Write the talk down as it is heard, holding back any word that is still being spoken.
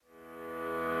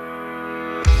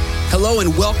Hello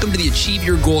and welcome to the Achieve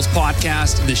Your Goals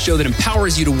podcast, the show that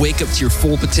empowers you to wake up to your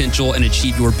full potential and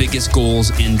achieve your biggest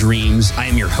goals and dreams. I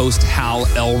am your host, Hal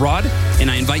Elrod, and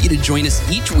I invite you to join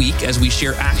us each week as we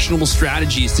share actionable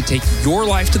strategies to take your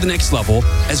life to the next level,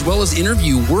 as well as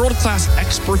interview world-class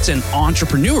experts and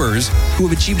entrepreneurs who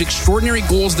have achieved extraordinary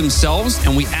goals themselves,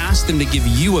 and we ask them to give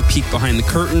you a peek behind the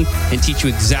curtain and teach you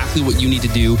exactly what you need to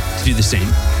do the same.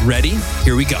 Ready?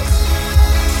 Here we go.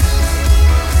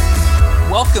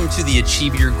 Welcome to the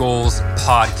Achieve Your Goals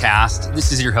podcast.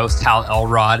 This is your host, Hal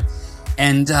Elrod.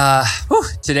 And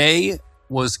today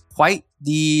was quite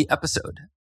the episode.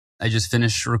 I just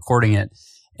finished recording it.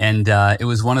 And it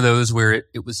was one of those where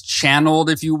it was channeled,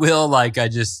 if you will. Like I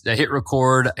hit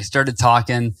record, I started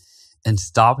talking and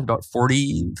stopped about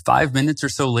 45 minutes or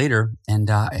so later. And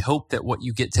I hope that what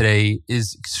you get today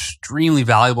is extremely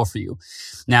valuable for you.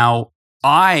 Now,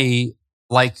 I,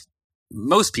 like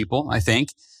most people, I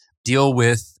think, deal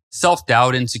with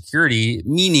self-doubt, insecurity,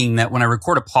 meaning that when I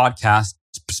record a podcast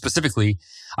specifically,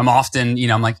 I'm often,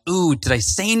 I'm like, ooh, did I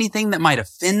say anything that might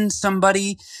offend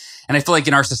somebody? And I feel like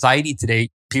in our society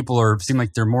today, people seem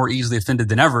like they're more easily offended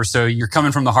than ever. So you're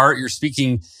coming from the heart, you're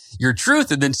speaking your truth,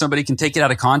 and then somebody can take it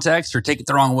out of context or take it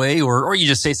the wrong way, or you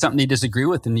just say something they disagree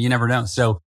with and you never know.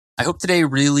 So I hope today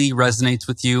really resonates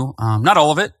with you. Not all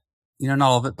of it,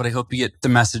 but I hope you get the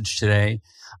message today.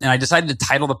 And I decided to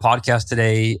title the podcast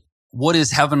today, What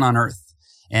is Heaven on Earth?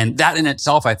 And that in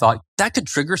itself, I thought that could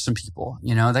trigger some people,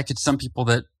 some people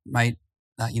that might,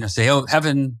 say, oh,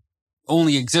 heaven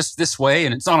only exists this way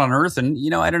and it's not on earth. And,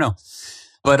 I don't know.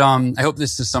 But I hope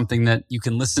this is something that you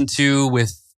can listen to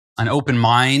with an open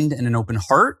mind and an open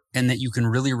heart, and that you can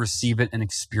really receive it and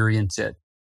experience it.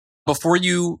 Before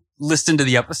you listen to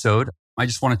the episode, I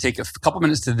just want to take a couple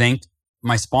minutes to thank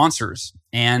my sponsors.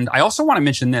 And I also want to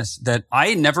mention this, that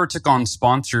I never took on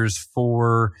sponsors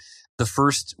for the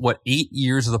first, 8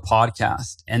 years of the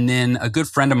podcast. And then a good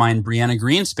friend of mine, Brianna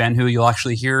Greenspan, who you'll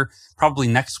actually hear probably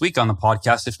next week on the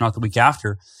podcast, if not the week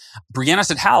after. Brianna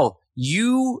said, Hal,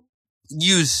 you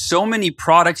use so many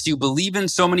products, you believe in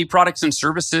so many products and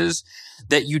services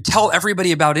that you tell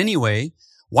everybody about anyway.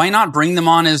 Why not bring them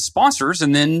on as sponsors,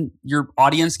 and then your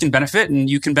audience can benefit and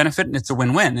you can benefit, and it's a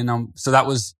win-win. And so that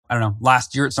was,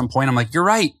 last year at some point, I'm like, you're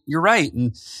right.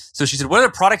 And so she said, what are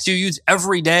the products you use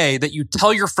every day that you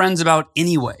tell your friends about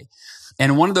anyway?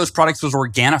 And one of those products was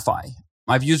Organifi.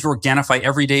 I've used Organifi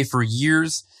every day for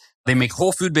years. They make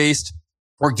whole food-based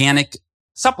organic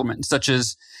supplements such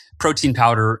as protein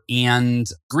powder and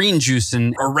green juice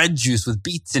and or red juice with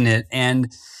beets in it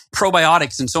and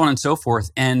probiotics and so on and so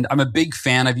forth. And I'm a big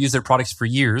fan. I've used their products for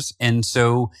years. And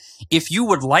so if you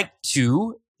would like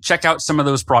to check out some of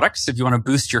those products, if you want to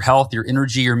boost your health, your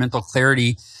energy, your mental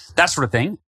clarity, that sort of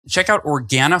thing, check out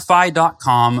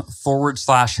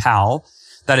Organifi.com/Hal.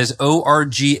 That is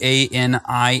Organifi,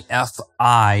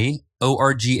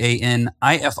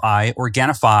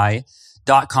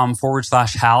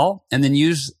 Organifi.com/Hal. And then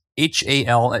use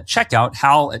HAL at checkout,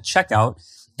 Hal at checkout,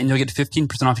 and you'll get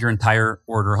 15% off your entire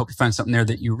order. I hope you find something there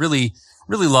that you really,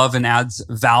 really love and adds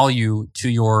value to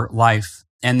your life.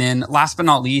 And then last but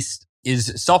not least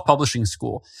is Self-Publishing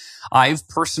School. I've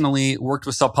personally worked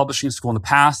with Self-Publishing School in the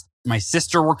past. My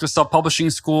sister worked with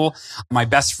Self-Publishing School. My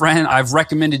best friend, I've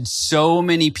recommended so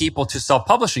many people to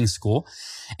Self-Publishing School.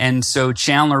 And so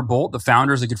Chandler Bolt, the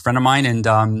founder, is a good friend of mine. And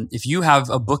if you have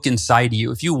a book inside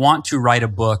you, if you want to write a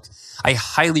book, I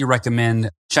highly recommend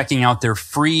checking out their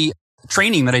free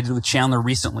training that I did with Chandler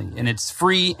recently. And it's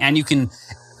free, and you can,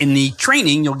 in the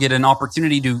training, you'll get an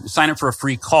opportunity to sign up for a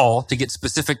free call to get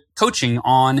specific coaching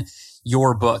on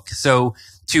your book. So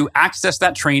to access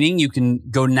that training, you can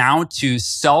go now to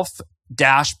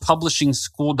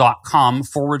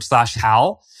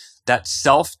self-publishingschool.com/Hal. That's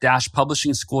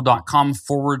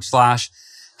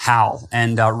self-publishingschool.com/Hal.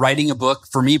 And writing a book,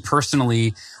 for me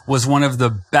personally, was one of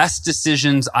the best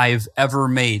decisions I've ever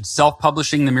made.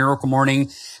 Self-publishing The Miracle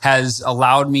Morning has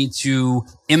allowed me to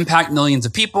impact millions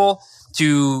of people,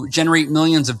 to generate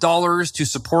millions of dollars, to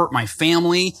support my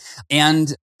family,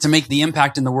 and to make the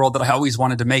impact in the world that I always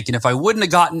wanted to make. And if I wouldn't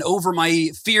have gotten over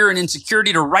my fear and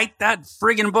insecurity to write that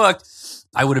friggin' book,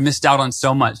 I would have missed out on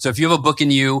so much. So if you have a book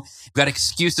in you, you've got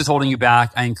excuses holding you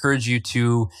back, I encourage you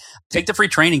to take the free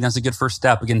training. That's a good first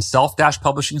step. Again,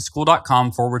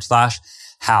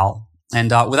 self-publishingschool.com/Hal.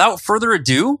 And without further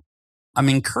ado, I'm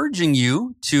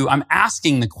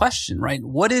asking the question, right?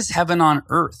 What is heaven on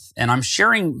earth? And I'm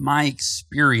sharing my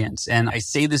experience. And I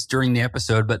say this during the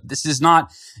episode, but this is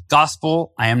not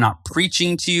gospel. I am not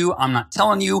preaching to you. I'm not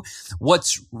telling you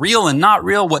what's real and not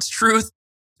real, what's truth.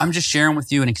 I'm just sharing with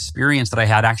you an experience that I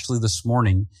had actually this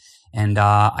morning. And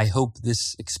I hope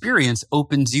this experience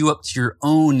opens you up to your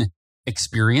own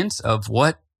experience of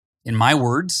what, in my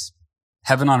words,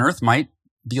 heaven on earth might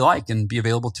be like and be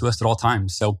available to us at all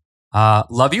times. So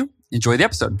love you. Enjoy the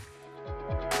episode.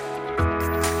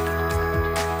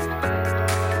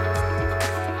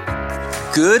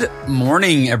 Good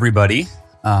morning, everybody.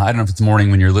 I don't know if it's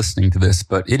morning when you're listening to this,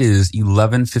 but it is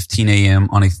 11:15 a.m.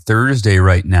 on a Thursday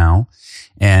right now.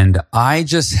 And I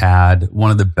just had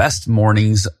one of the best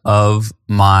mornings of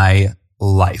my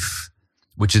life,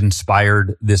 which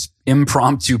inspired this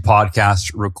impromptu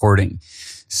podcast recording.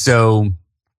 So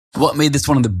what made this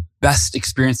one of the best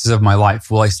experiences of my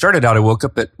life? Well, I woke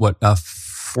up at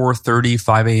 4:30,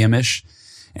 5 a.m.-ish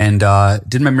and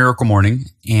did my miracle morning.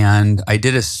 And I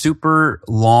did a super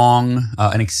long,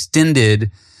 an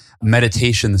extended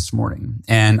meditation this morning.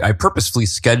 And I purposefully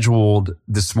scheduled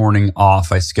this morning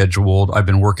off. I've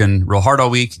been working real hard all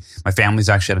week. My family's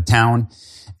actually out of town.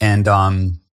 And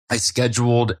I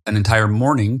scheduled an entire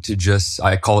morning to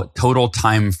I call it total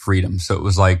time freedom. So it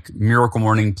was like miracle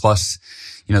morning plus,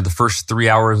 the first 3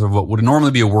 hours of what would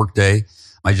normally be a work day.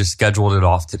 I just scheduled it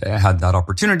off today. I had that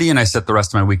opportunity and I set the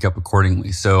rest of my week up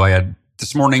accordingly. So I had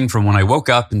this morning from when I woke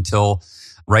up until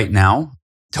right now,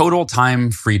 total time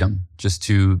freedom just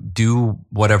to do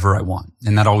whatever I want.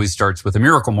 And that always starts with a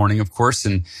miracle morning, of course.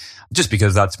 And just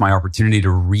because that's my opportunity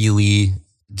to really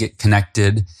get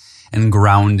connected and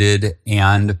grounded.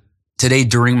 And today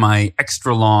during my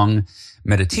extra long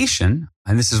meditation,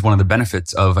 and this is one of the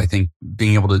benefits of, I think,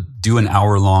 being able to do an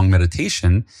hour-long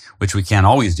meditation, which we can't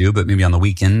always do, but maybe on the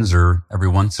weekends or every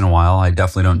once in a while. I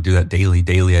definitely don't do that daily.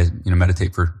 Daily, I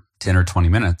meditate for 10 or 20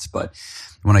 minutes. But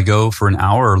when I go for an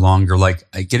hour or longer,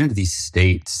 I get into these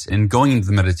states. And going into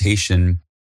the meditation,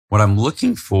 what I'm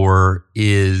looking for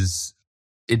is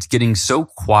it's getting so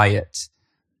quiet.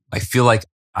 I feel like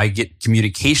I get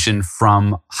communication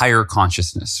from higher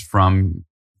consciousness,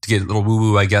 to get a little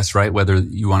woo-woo, I guess, right? Whether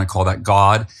you want to call that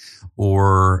God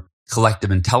or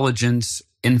collective intelligence,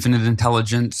 infinite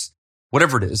intelligence,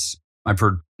 whatever it is. I've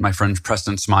heard my friend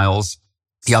Preston Smiles,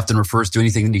 he often refers to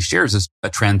anything that he shares as a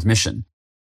transmission.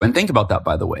 And think about that,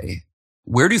 by the way.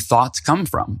 Where do thoughts come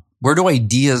from? Where do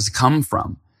ideas come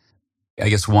from? I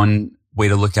guess one way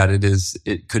to look at it is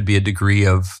it could be a degree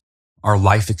of our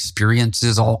life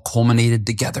experiences all culminated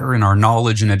together in our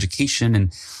knowledge and education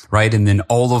and then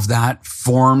all of that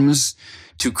forms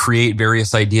to create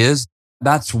various ideas.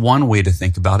 That's one way to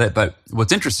think about it. But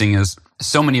what's interesting is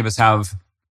so many of us have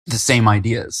the same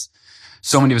ideas.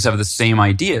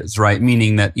 Right?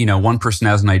 Meaning that, one person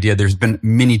has an idea. There's been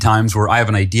many times where I have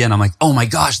an idea and I'm like, oh my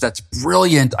gosh, that's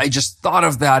brilliant. I just thought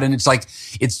of that. And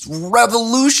it's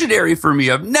revolutionary for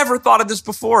me. I've never thought of this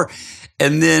before.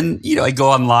 And then, I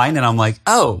go online and I'm like,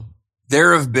 oh,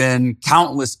 there have been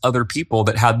countless other people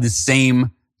that had the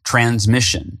same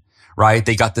transmission, right?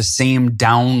 They got the same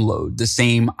download, the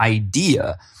same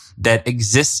idea that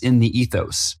exists in the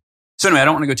ethos. So anyway, I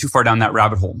don't want to go too far down that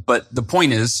rabbit hole, but the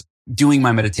point is, doing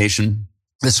my meditation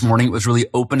this morning, it was really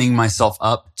opening myself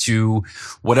up to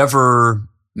whatever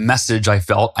message I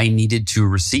felt I needed to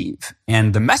receive.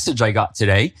 And the message I got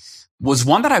today was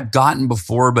one that I've gotten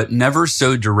before, but never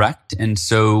so direct and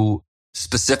so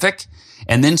specific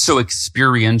and then so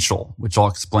experiential, which I'll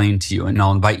explain to you. And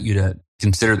I'll invite you to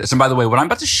consider this. And by the way, what I'm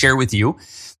about to share with you,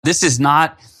 this is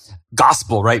not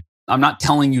gospel, right? I'm not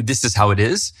telling you this is how it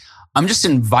is. I'm just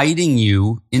inviting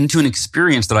you into an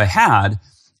experience that I had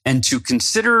and to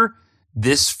consider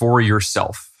this for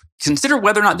yourself. Consider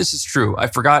whether or not this is true. I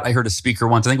heard a speaker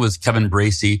once, I think it was Kevin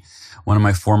Bracey, one of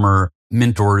my former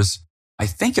mentors. I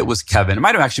think it was Kevin. It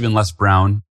might have actually been Les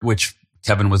Brown, which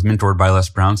Kevin was mentored by Les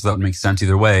Brown, so that would make sense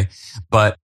either way.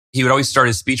 But he would always start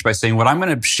his speech by saying, what I'm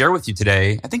going to share with you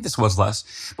today, I think this was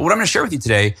Les, but what I'm going to share with you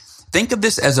today, think of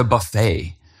this as a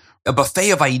buffet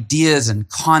of ideas and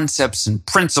concepts and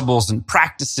principles and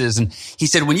practices. And he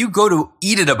said, when you go to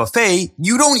eat at a buffet,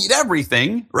 you don't eat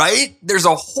everything, right? There's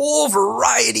a whole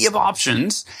variety of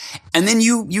options. And then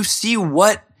you see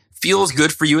what feels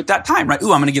good for you at that time, right?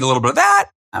 Ooh, I'm going to get a little bit of that.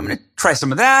 I'm going to try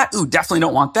some of that. Ooh, definitely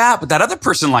don't want that, but that other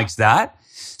person likes that.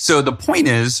 So the point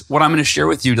is, what I'm going to share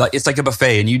with you, it's like a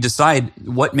buffet, and you decide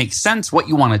what makes sense, what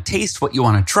you want to taste, what you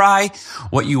want to try,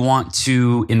 what you want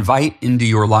to invite into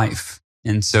your life.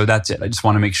 And so that's it. I just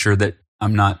want to make sure that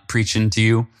I'm not preaching to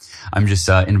you. I'm just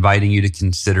inviting you to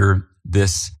consider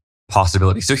this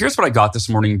possibility. So here's what I got this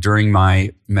morning during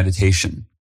my meditation.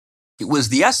 It was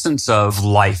the essence of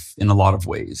life in a lot of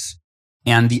ways,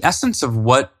 and the essence of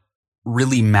what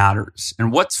really matters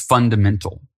and what's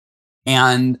fundamental.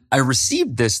 And I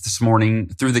received this morning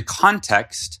through the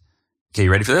context. Okay,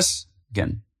 you ready for this?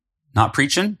 Again, not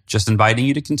preaching, just inviting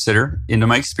you to consider into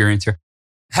my experience here.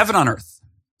 Heaven on earth,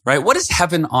 right? What is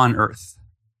heaven on earth?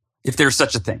 If there's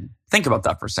such a thing, think about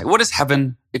that for a second. What is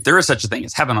heaven? If there is such a thing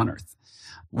as heaven on earth,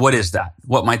 what is that?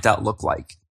 What might that look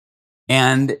like?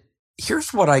 And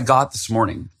here's what I got this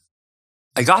morning.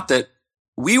 I got that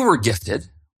we were gifted,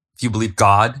 if you believe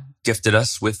God gifted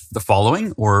us with the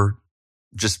following, or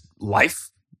just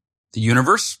life, the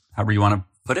universe, however you want to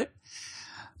put it.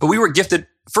 But we were gifted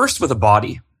first with a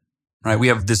body, right? We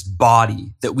have this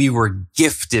body that we were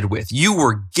gifted with. You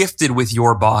were gifted with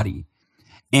your body.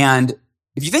 And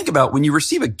if you think about when you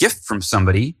receive a gift from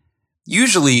somebody,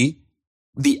 usually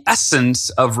the essence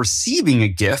of receiving a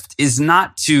gift is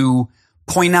not to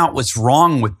point out what's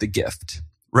wrong with the gift,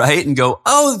 right? And go,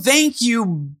 oh, thank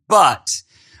you, but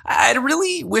I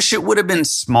really wish it would have been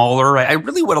smaller. I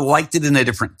really would have liked it in a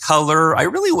different color. I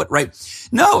really would, right?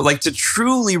 No, like to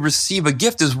truly receive a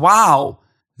gift is, wow,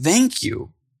 thank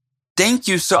you. Thank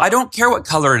you. So I don't care what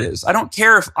color it is. I don't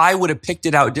care if I would have picked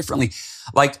it out differently.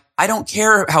 Like, I don't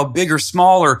care how big or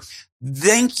small, or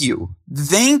thank you.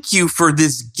 Thank you for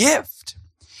this gift.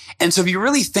 And so if you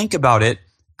really think about it,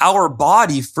 our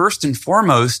body, first and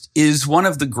foremost, is one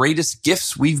of the greatest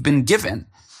gifts we've been given.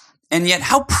 And yet,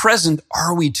 how present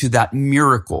are we to that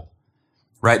miracle,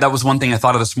 right? That was one thing I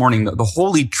thought of this morning, the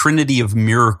holy trinity of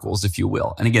miracles, if you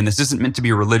will. And again, this isn't meant to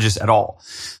be religious at all,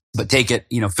 but take it,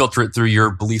 filter it through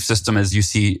your belief system as you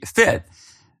see fit.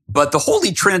 But the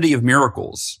holy trinity of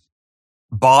miracles,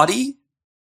 body,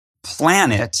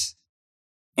 planet,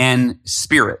 and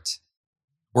spirit,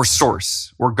 or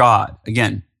source, or God.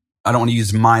 Again, I don't want to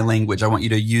use my language. I want you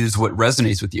to use what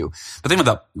resonates with you. But think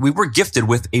about that. We were gifted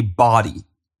with a body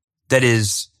that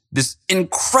is this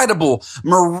incredible,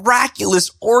 miraculous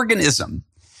organism.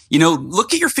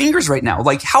 Look at your fingers right now.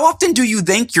 Like, how often do you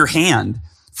thank your hand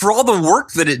for all the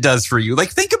work that it does for you? Like,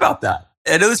 think about that.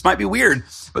 I know this might be weird,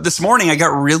 but this morning I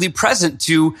got really present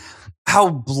to how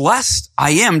blessed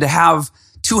I am to have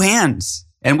two hands.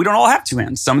 And we don't all have two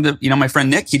hands. Some of the, my friend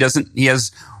Nick, he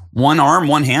has one arm,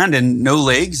 one hand, and no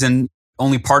legs, and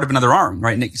only part of another arm,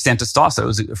 right? Nick Santostaso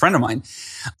is a friend of mine,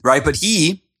 right? But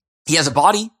he has a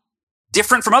body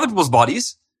different from other people's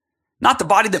bodies, not the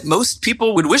body that most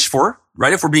people would wish for,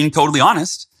 right? If we're being totally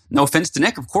honest. No offense to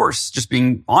Nick, of course, just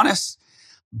being honest.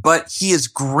 But he is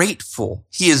grateful.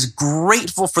 He is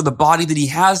grateful for the body that he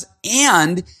has,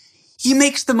 and he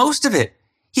makes the most of it.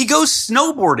 He goes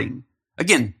snowboarding.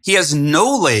 Again, he has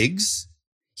no legs.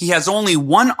 He has only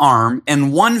one arm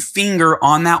and one finger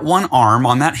on that one arm,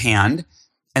 on that hand.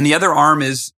 And the other arm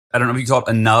is, I don't know if you call it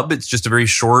a nub. It's just a very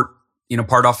short,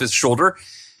 part off his shoulder.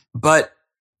 But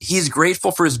he's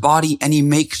grateful for his body, and he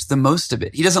makes the most of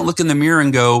it. He doesn't look in the mirror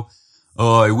and go,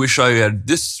 oh, I wish I had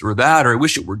this or that, or I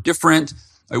wish it were different.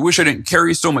 I wish I didn't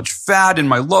carry so much fat in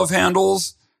my love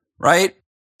handles, right?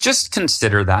 Just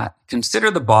consider that.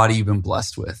 Consider the body you've been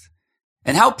blessed with.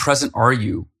 And how present are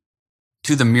you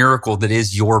to the miracle that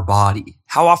is your body?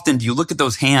 How often do you look at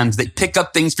those hands that pick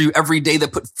up things for you every day,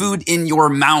 that put food in your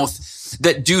mouth,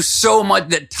 that do so much,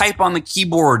 that type on the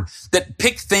keyboard, that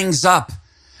pick things up,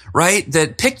 right?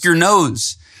 That pick your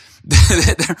nose,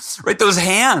 right? Those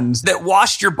hands that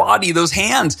wash your body, those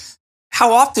hands.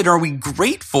 How often are we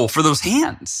grateful for those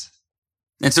hands?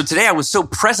 And so today I was so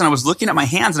present. I was looking at my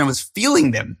hands and I was feeling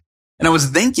them and I was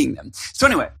thanking them. So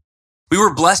anyway, we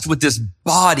were blessed with this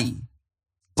body,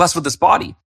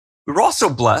 We were also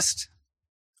blessed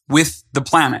with the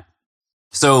planet.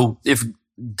 So if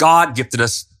God gifted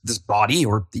us this body,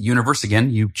 or the universe, again,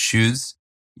 you choose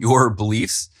your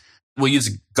beliefs. We'll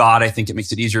use God. I think it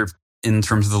makes it easier in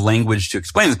terms of the language to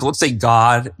explain this. But let's say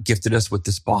God gifted us with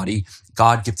this body.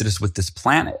 God gifted us with this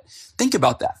planet. Think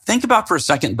about that. Think about for a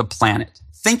second the planet.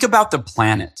 Think about the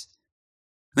planet.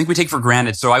 I think we take for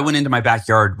granted. So I went into my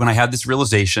backyard when I had this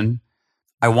realization.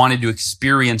 I wanted to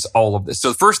experience all of this.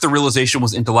 So first, the realization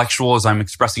was intellectual, as I'm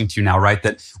expressing to you now, right?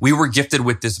 That we were gifted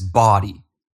with this body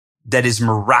that is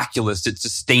miraculous. It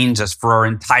sustains us for our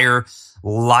entire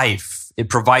life. It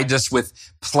provides us with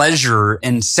pleasure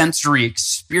and sensory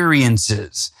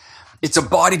experiences. It's a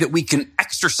body that we can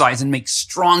exercise and make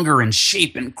stronger and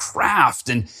shape and craft,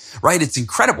 and right? It's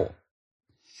incredible.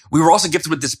 We were also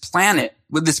gifted with this planet,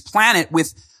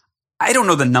 with, I don't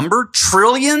know the number,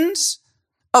 trillions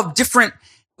of different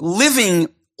living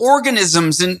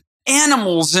organisms and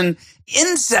animals and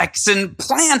insects and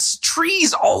plants,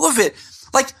 trees, all of it.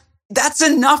 Like, that's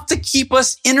enough to keep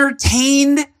us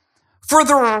entertained for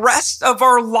the rest of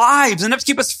our lives, enough to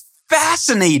keep us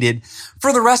fascinated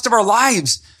for the rest of our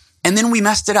lives. And then we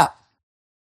messed it up.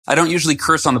 I don't usually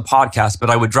curse on the podcast, but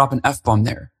I would drop an F-bomb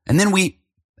there. And then we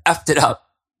effed it up,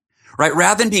 right?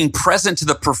 Rather than being present to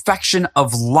the perfection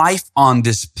of life on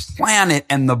this planet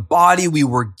and the body we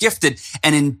were gifted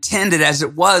and intended as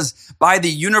it was by the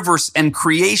universe and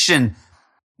creation,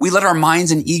 we let our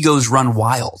minds and egos run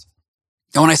wild.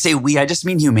 And when I say we, I just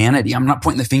mean humanity. I'm not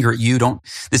pointing the finger at you.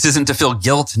 This isn't to feel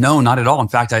guilt. No, not at all. In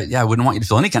fact, I wouldn't want you to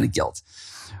feel any kind of guilt.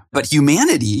 But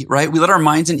humanity, right? We let our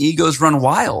minds and egos run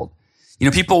wild.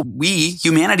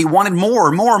 Humanity wanted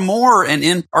more. And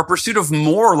in our pursuit of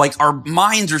more, like our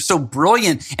minds are so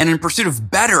brilliant and in pursuit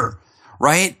of better,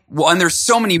 right? Well, and there's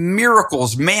so many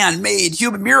miracles, man-made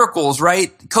human miracles,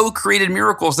 right? Co-created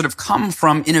miracles that have come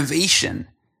from innovation.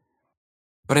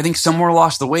 But I think somewhere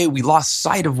along the way, we lost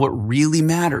sight of what really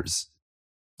matters.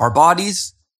 Our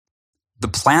bodies, the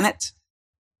planet,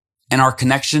 and our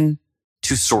connection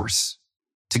to source,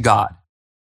 to God.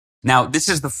 Now, this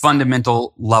is the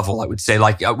fundamental level, I would say.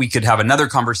 We could have another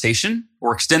conversation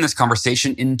or extend this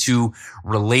conversation into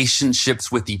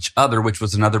relationships with each other, which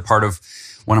was another part of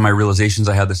one of my realizations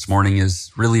I had this morning,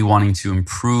 is really wanting to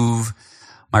improve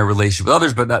my relationship with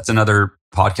others. But that's another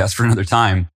podcast for another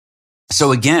time.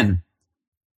 So again,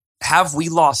 have we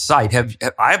lost sight?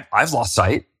 I've lost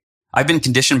sight. I've been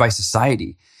conditioned by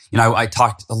society. I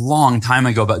talked a long time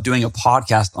ago about doing a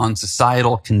podcast on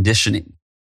societal conditioning.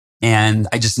 And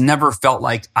I just never felt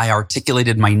like I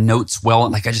articulated my notes well.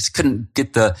 And I just couldn't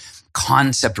get the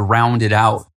concept rounded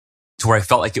out to where I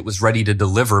felt like it was ready to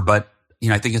deliver. But,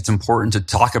 I think it's important to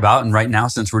talk about. And right now,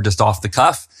 since we're just off the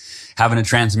cuff, having a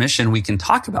transmission, we can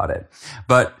talk about it.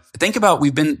 But think about,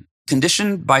 we've been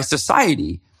conditioned by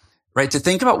society, right? To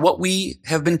think about what we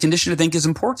have been conditioned to think is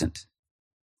important.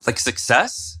 Like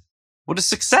success. What is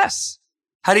success?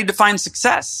 How do you define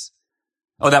success?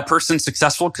 Oh, that person's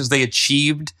successful because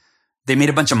they made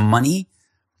a bunch of money.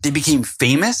 They became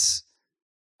famous.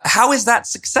 How is that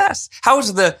success? How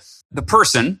is the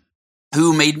person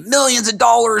who made millions of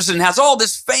dollars and has all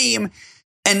this fame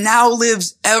and now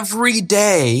lives every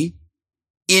day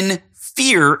in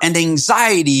fear and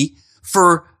anxiety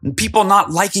for people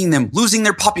not liking them, losing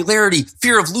their popularity,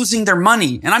 fear of losing their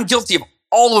money? And I'm guilty of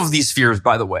all of these fears,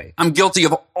 by the way. I'm guilty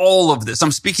of all of this.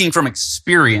 I'm speaking from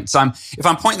experience. If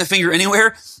I'm pointing the finger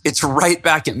anywhere, it's right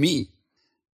back at me.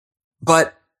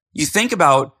 But you think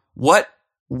about what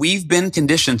we've been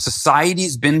conditioned,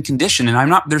 society's been conditioned,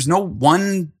 and there's no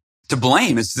one to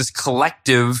blame. It's this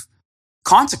collective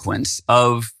consequence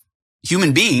of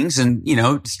human beings and,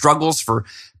 struggles for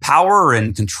power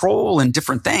and control and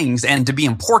different things, and to be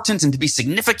important and to be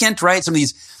significant, right? Some of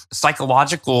these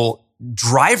psychological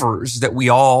drivers that we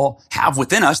all have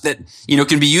within us that,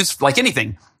 can be used like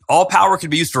anything. All power could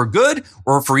be used for good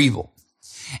or for evil.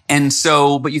 And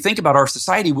so, but you think about our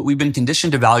society, what we've been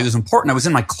conditioned to value is important. I was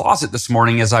in my closet this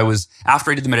morning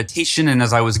after I did the meditation and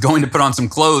as I was going to put on some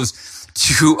clothes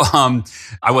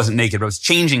I wasn't naked, but I was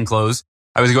changing clothes.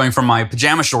 I was going from my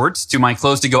pajama shorts to my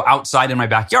clothes to go outside in my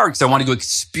backyard because I wanted to go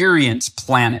experience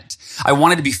planet. I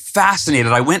wanted to be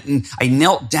fascinated. I went and I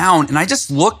knelt down and I just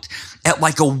looked at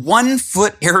like a 1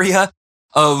 foot area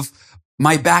of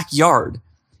my backyard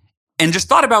and just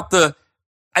thought about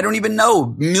I don't even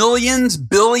know, millions,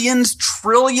 billions,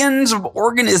 trillions of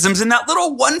organisms in that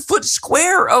little 1 foot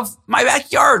square of my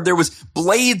backyard. There was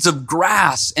blades of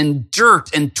grass and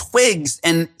dirt and twigs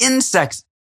and insects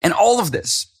and all of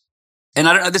this. And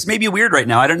I don't know, this may be weird right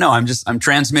now. I don't know. I'm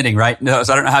transmitting, right? No,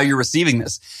 so I don't know how you're receiving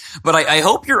this, but I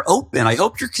hope you're open. I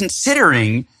hope you're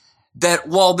considering that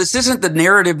while this isn't the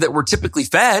narrative that we're typically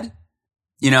fed,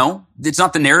 it's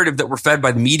not the narrative that we're fed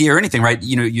by the media or anything, right?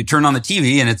 You turn on the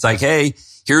TV and it's like, hey,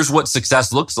 here's what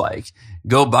success looks like.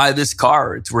 Go buy this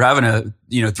car. We're having a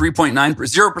 3.9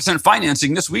 0%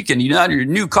 financing this weekend. Your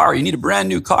new car. You need a brand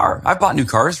new car. I've bought new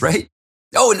cars, right?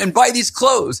 Oh, and buy these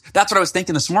clothes. That's what I was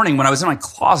thinking this morning when I was in my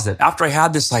closet after I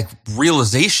had this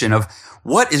realization of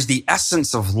what is the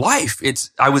essence of life.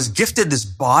 I was gifted this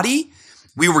body.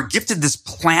 We were gifted this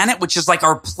planet, which is like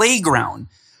our playground.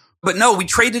 But no, we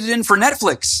traded it in for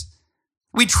Netflix.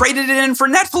 I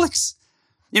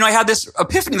had this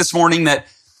epiphany this morning that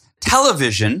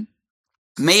television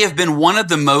may have been one of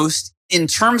the most, in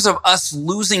terms of us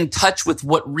losing touch with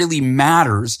what really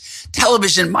matters,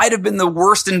 television might have been the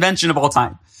worst invention of all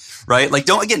time, right?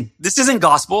 This isn't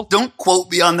gospel. Don't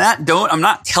quote me on that. I'm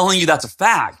not telling you that's a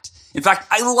fact. In fact,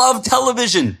 I love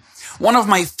television. One of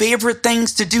my favorite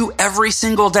things to do every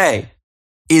single day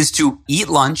is to eat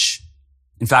lunch.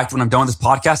 In fact, when I'm done with this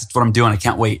podcast, it's what I'm doing. I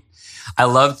can't wait. I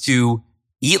love to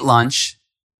eat lunch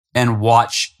and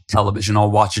watch television.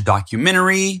 I'll watch a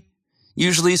documentary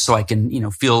usually so I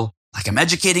can, feel like I'm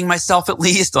educating myself at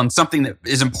least on something that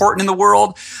is important in the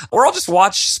world. Or I'll just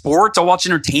watch sports. I'll watch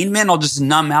entertainment. I'll just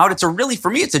numb out. For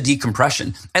me, it's a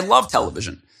decompression. I love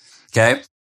television. Okay.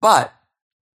 But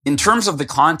in terms of the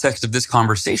context of this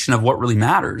conversation of what really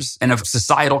matters and of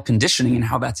societal conditioning and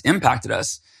how that's impacted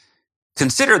us,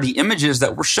 consider the images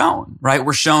that we're shown, right?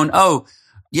 We're shown, oh,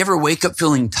 you ever wake up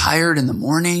feeling tired in the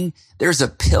morning? There's a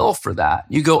pill for that.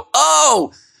 You go,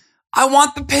 oh, I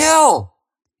want the pill.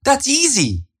 That's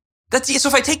easy. So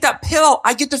if I take that pill,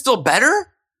 I get to feel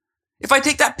better. If I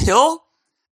take that pill,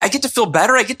 I get to feel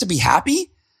better. I get to be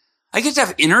happy. I get to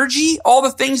have energy, all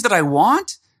the things that I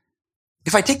want.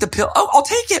 If I take the pill, oh, I'll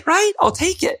take it, right? I'll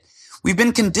take it. We've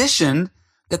been conditioned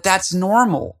that that's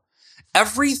normal.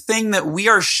 Everything that we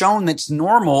are shown that's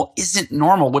normal isn't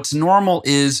normal. What's normal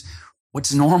is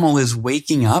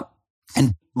waking up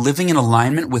and living in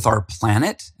alignment with our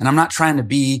planet. And I'm not trying to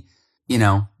be,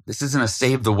 this isn't a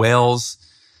save the whales,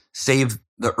 save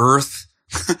the earth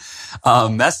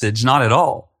message, not at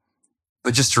all.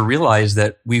 But just to realize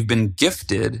that we've been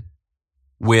gifted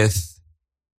with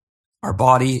our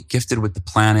body, gifted with the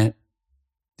planet,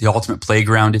 the ultimate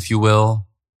playground, if you will.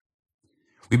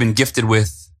 We've been gifted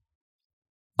with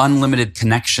unlimited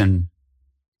connection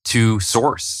to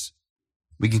source.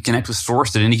 We can connect with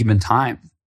source at any given time.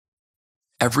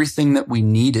 Everything that we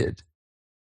needed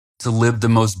to live the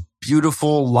most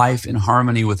beautiful life in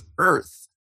harmony with earth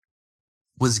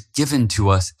was given to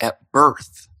us at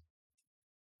birth.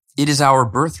 It is our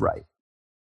birthright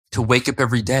to wake up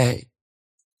every day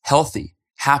healthy,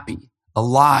 happy,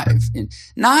 alive, and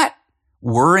not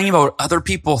worrying about what other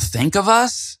people think of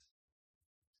us.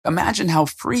 Imagine how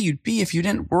free you'd be if you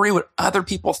didn't worry what other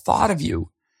people thought of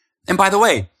you. And by the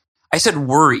way, I said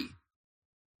worry,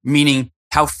 meaning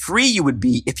how free you would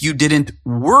be if you didn't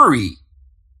worry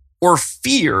or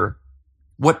fear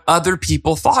what other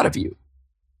people thought of you.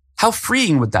 How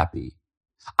freeing would that be?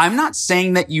 I'm not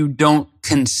saying that you don't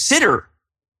consider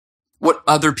what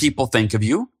other people think of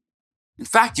you. In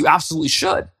fact, you absolutely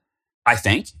should, I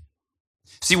think.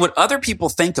 See, what other people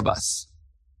think of us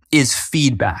is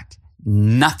feedback,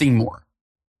 nothing more.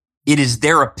 It is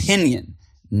their opinion,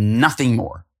 nothing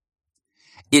more.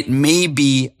 It may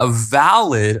be a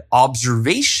valid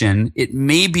observation. It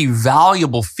may be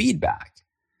valuable feedback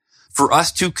for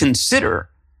us to consider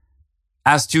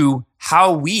as to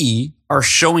how we are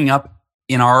showing up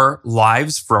in our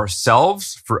lives for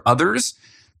ourselves, for others,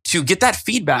 to get that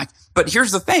feedback. But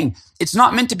here's the thing. It's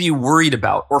not meant to be worried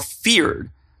about or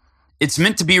feared. It's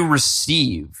meant to be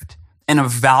received and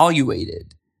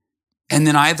evaluated and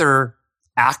then either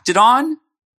acted on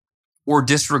or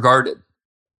disregarded.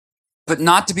 But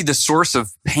not to be the source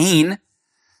of pain,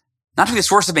 not to be the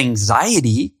source of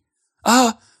anxiety.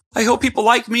 I hope people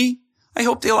like me. I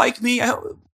hope they like me.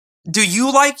 Do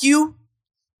you like you?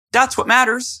 That's what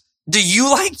matters. Do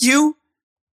you like you?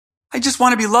 I just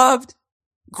want to be loved.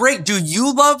 Great. Do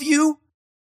you love you?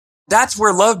 That's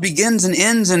where love begins and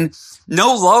ends, and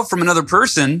no love from another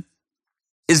person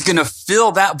is going to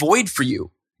fill that void for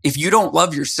you if you don't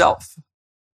love yourself.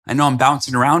 I know I'm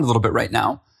bouncing around a little bit right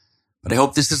now, but I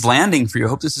hope this is landing for you. I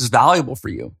hope this is valuable for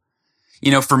you.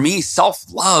 For me,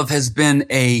 self-love has been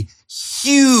a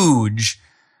huge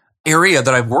area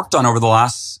that I've worked on over the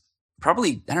last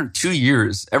probably, 2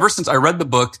 years. Ever since I read the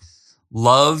book,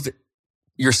 Love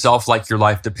Yourself Like Your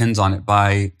Life Depends on It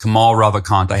by Kamal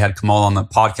Ravikant. I had Kamal on the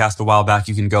podcast a while back.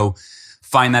 You can go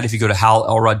find that if you go to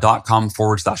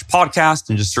halelrod.com/podcast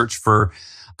and just search for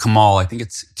Kamal. I think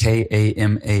it's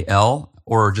Kamal,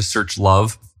 or just search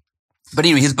love. But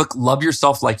anyway, his book, Love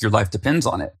Yourself Like Your Life Depends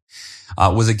on It,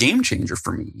 was a game changer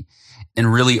for me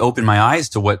and really opened my eyes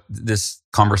to what this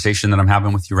conversation that I'm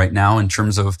having with you right now in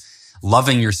terms of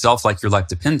loving yourself like your life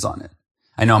depends on it.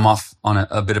 I know I'm off on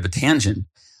a bit of a tangent,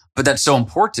 but that's so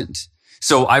important.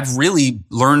 So I've really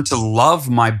learned to love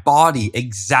my body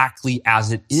exactly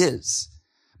as it is.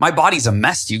 My body's a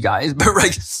mess, you guys, but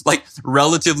like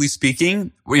relatively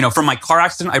speaking, from my car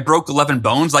accident, I broke 11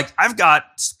 bones. Like I've got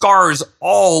scars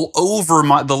all over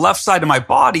the left side of my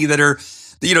body that are,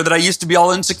 that I used to be all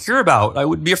insecure about. I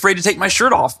would be afraid to take my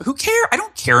shirt off. Who cares? I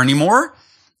don't care anymore.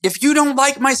 If you don't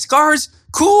like my scars,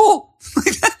 cool.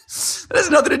 That has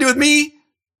nothing to do with me,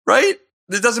 right?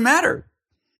 It doesn't matter.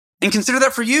 And consider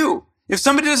that for you. If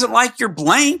somebody doesn't like your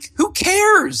blank, who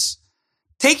cares?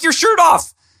 Take your shirt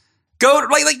off. Go,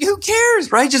 who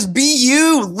cares, right? Just be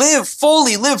you. Live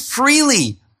fully, live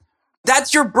freely.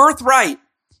 That's your birthright.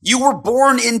 You were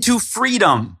born into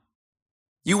freedom.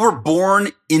 You were born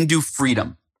into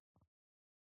freedom.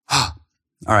 All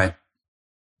right.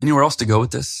 Anywhere else to go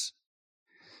with this?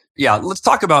 Yeah, let's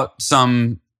talk about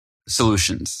some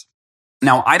solutions.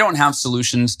 Now, I don't have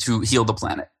solutions to heal the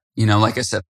planet. Like I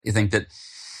said, I think that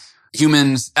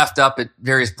humans effed up at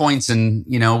various points and,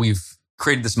 we've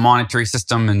created this monetary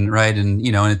system and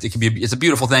and it's a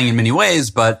beautiful thing in many ways.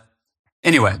 But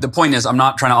anyway, the point is I'm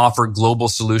not trying to offer global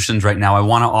solutions right now. I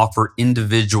want to offer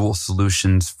individual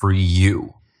solutions for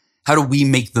you. How do we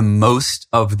make the most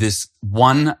of this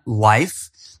one life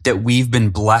that we've been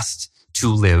blessed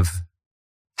to live?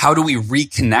 How do we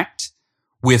reconnect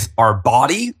with our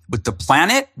body, with the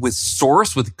planet, with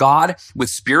source, with God, with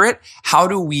spirit? How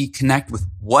do we connect with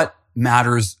what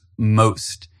matters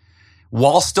most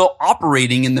while still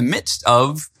operating in the midst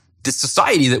of this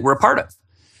society that we're a part of,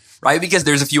 right? Because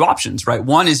there's a few options, right?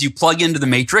 One is you plug into the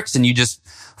matrix and you just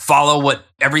follow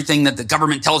everything that the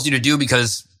government tells you to do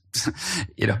because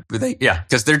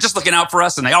because they're just looking out for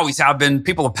us and they always have been.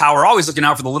 People of power are always looking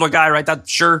out for the little guy, right? That's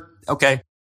sure. Okay.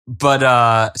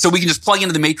 But, so we can just plug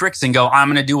into the matrix and go, I'm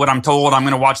going to do what I'm told. I'm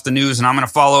going to watch the news and I'm going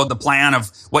to follow the plan of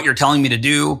what you're telling me to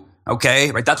do.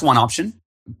 Okay. Right. That's one option.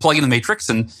 Plug into the matrix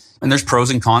and there's pros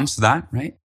and cons to that.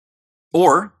 Right.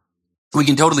 Or we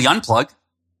can totally unplug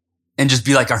and just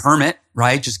be like a hermit,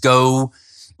 right? Just go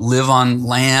live on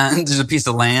land. There's a piece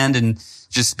of land and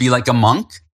just be like a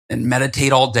monk and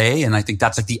meditate all day. And I think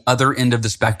that's like the other end of the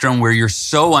spectrum where you're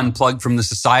so unplugged from the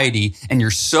society and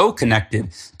you're so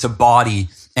connected to body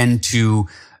and to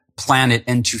planet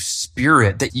and to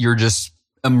spirit that you're just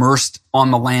immersed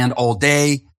on the land all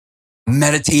day,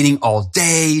 meditating all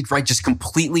day, right? Just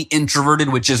completely introverted,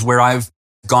 which is where I've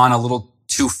gone a little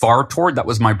too far toward. That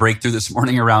was my breakthrough this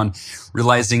morning around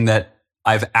realizing that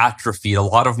I've atrophied a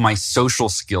lot of my social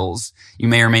skills. You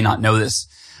may or may not know this,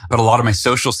 but a lot of my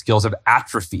social skills have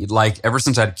atrophied. Like ever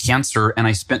since I had cancer and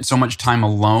I spent so much time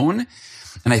alone.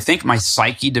 And I think my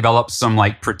psyche developed some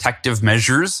like protective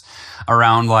measures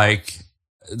around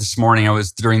this morning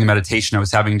during the meditation, I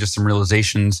was having just some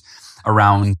realizations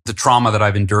around the trauma that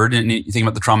I've endured. And you think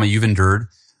about the trauma you've endured.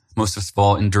 Most of us have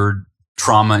all endured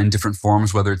trauma in different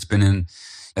forms, whether it's been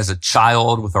as a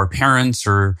child with our parents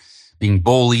or being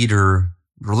bullied or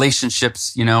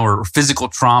relationships, or physical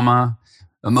trauma,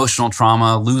 emotional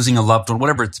trauma, losing a loved one,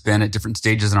 whatever it's been at different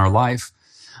stages in our life.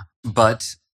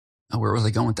 But where was I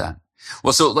going with that?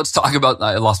 Well, so let's talk about,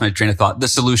 I lost my train of thought, the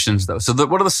solutions though. So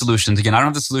what are the solutions? Again, I don't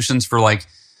have the solutions for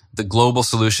the global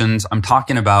solutions. I'm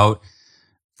talking about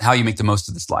how you make the most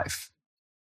of this life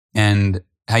and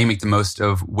how you make the most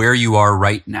of where you are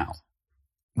right now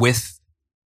with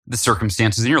the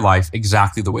circumstances in your life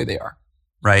exactly the way they are,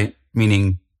 right?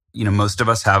 Meaning, most of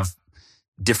us have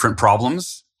different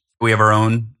problems. We have our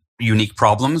own unique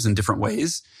problems in different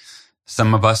ways.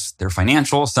 Some of us, they're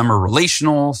financial, some are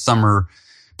relational, some are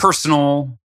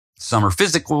personal, some are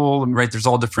physical, right? There's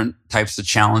all different types of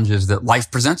challenges that life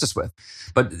presents us with.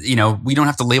 But, we don't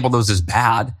have to label those as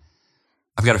bad.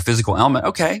 I've got a physical ailment.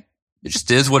 Okay. It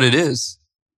just is what it is.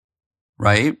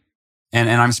 Right. And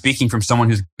I'm speaking from someone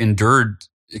who's endured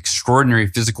extraordinary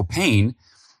physical pain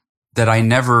that I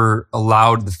never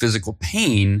allowed the physical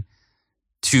pain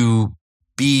to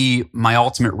be my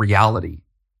ultimate reality,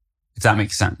 if that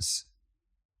makes sense.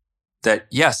 That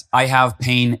yes, I have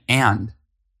pain and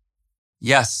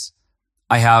yes,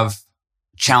 I have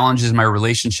challenges in my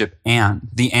relationship and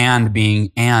the and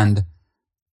being and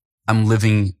I'm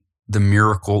living the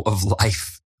miracle of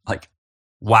life. Like,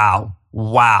 wow.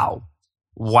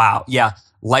 Yeah,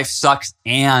 life sucks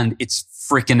and it's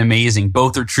freaking amazing.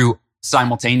 Both are true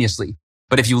simultaneously.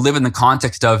 But if you live in the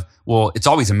context of, well, it's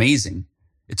always amazing.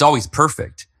 It's always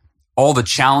perfect. All the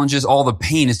challenges, all the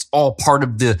pain, it's all part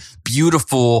of the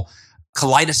beautiful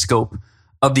kaleidoscope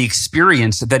of the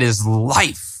experience that is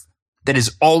life, that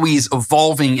is always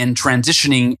evolving and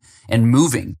transitioning and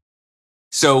moving.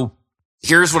 So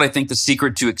here's what I think the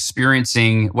secret to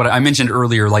experiencing what I mentioned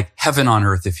earlier, like heaven on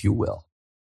earth, if you will.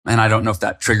 And I don't know if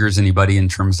that triggers anybody in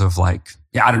terms of I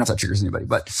don't know if that triggers anybody,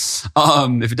 but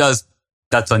if it does,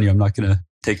 that's on you. I'm not going to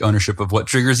take ownership of what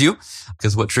triggers you,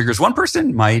 because what triggers one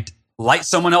person might light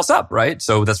someone else up, right?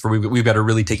 So that's where we've got to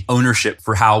really take ownership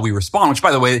for how we respond, which,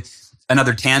 by the way,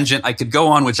 another tangent I could go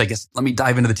on, which I guess, let me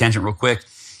dive into the tangent real quick,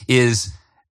 is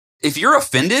if you're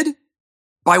offended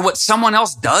by what someone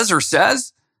else does or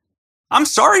says, I'm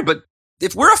sorry, but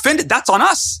if we're offended, that's on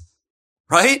us,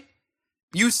 right?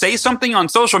 You say something on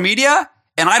social media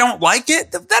and I don't like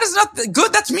it, that is not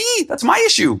good. That's me. That's my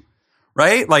issue,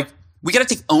 right? Like, we got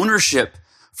to take ownership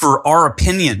for our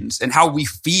opinions and how we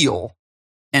feel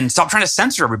and stop trying to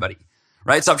censor everybody,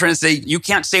 right? Stop trying to say, you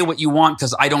can't say what you want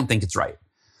because I don't think it's right.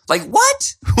 Like,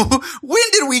 what? When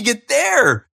did we get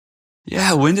there?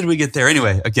 Yeah, when did we get there?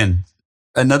 Anyway, again,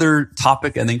 another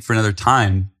topic, I think, for another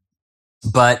time.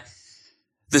 But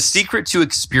the secret to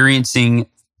experiencing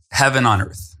heaven on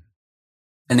earth,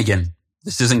 and again,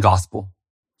 this isn't gospel.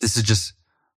 This is just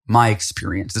my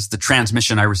experience. This is the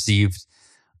transmission I received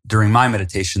during my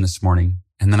meditation this morning.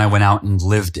 And then I went out and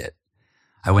lived it.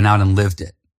 I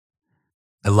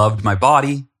loved my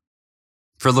body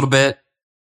for a little bit.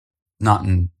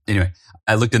 Anyway,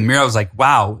 I looked in the mirror. I was like,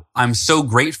 wow, I'm so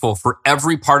grateful for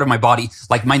every part of my body.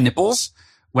 Like my nipples.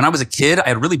 When I was a kid, I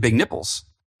had really big nipples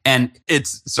and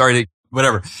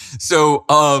So,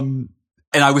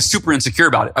 and I was super insecure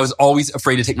about it. I was always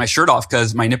afraid to take my shirt off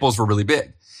because my nipples were really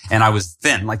big and I was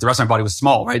thin. Like the rest of my body was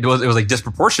small, right? It was like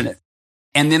disproportionate.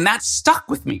 And then that stuck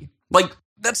with me. Like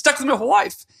that stuck with me my whole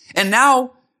life. And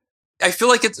now I feel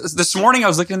like this morning I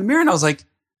was looking in the mirror and I was like,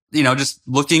 just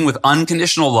looking with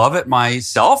unconditional love at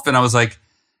myself. And I was like,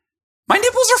 my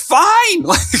nipples are fine.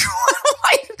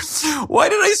 Like, why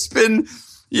did I spend,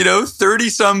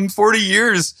 40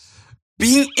 years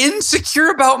being insecure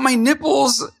about my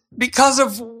nipples because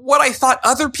of what I thought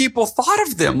other people thought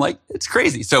of them? Like, it's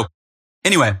crazy. So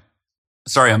anyway,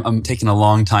 sorry, I'm taking a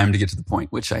long time to get to the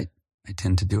point, which I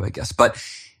tend to do, I guess. But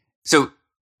so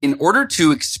in order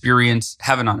to experience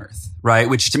heaven on earth, right,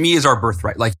 which to me is our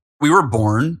birthright, like we were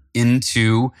born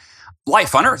into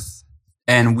life on earth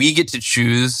and we get to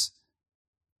choose,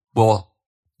 well,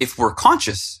 if we're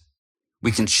conscious,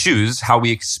 we can choose how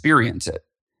we experience it.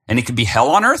 And it could be hell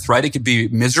on earth, right? It could be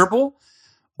miserable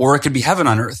or it could be heaven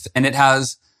on earth. And it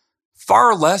has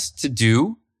far less to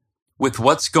do with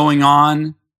what's going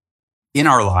on in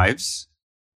our lives.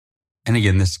 And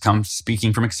again, this comes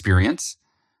speaking from experience.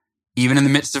 Even in the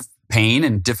midst of pain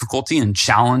and difficulty and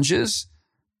challenges,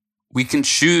 we can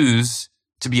choose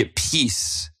to be at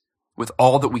peace with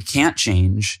all that we can't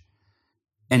change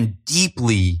and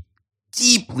deeply,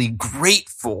 deeply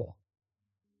grateful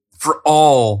for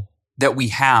all that we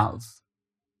have.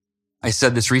 I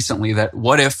said this recently that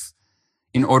what if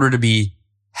in order to be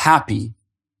happy,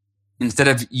 instead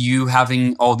of you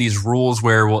having all these rules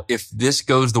where, well, if this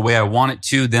goes the way I want it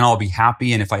to, then I'll be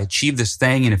happy. And if I achieve this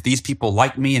thing, and if these people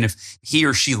like me, and if he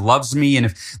or she loves me,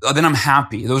 and then I'm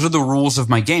happy. Those are the rules of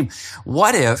my game.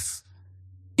 What if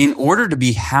in order to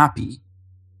be happy,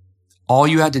 all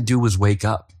you had to do was wake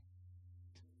up,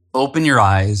 open your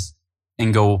eyes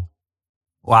and go,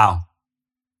 wow,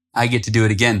 I get to do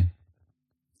it again.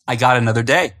 I got another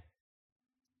day.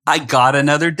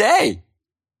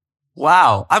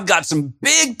 Wow, I've got some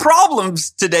big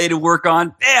problems today to work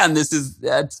on. Man,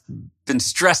 that's been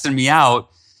stressing me out.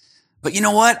 But you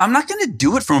know what? I'm not going to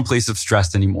do it from a place of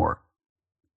stress anymore.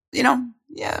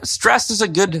 Stress is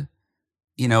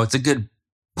it's a good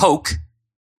poke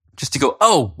just to go,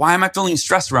 oh, why am I feeling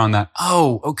stressed around that?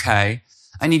 Oh, okay.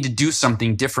 I need to do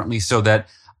something differently so that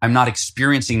I'm not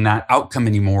experiencing that outcome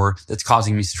anymore that's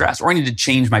causing me stress. Or I need to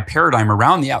change my paradigm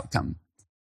around the outcome.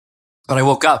 But I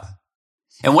woke up.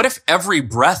 And what if every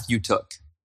breath you took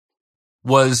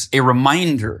was a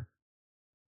reminder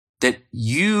that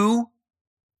you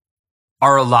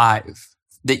are alive,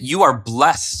 that you are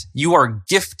blessed, you are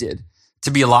gifted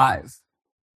to be alive?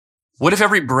 What if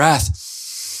every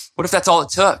breath, what if that's all it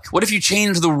took? What if you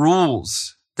change the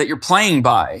rules that you're playing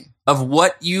by of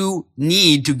what you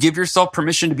need to give yourself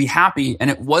permission to be happy, and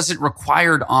it wasn't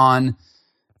required on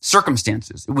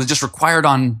circumstances? It was just required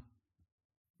on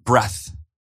breath.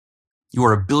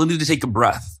 Your ability to take a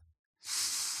breath.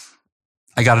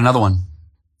 I got another one.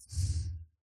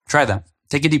 Try that.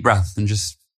 Take a deep breath and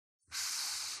just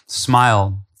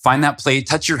smile. Find that place,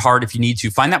 touch your heart if you need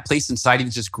to. Find that place inside you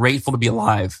that's just grateful to be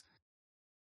alive.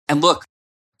 And look,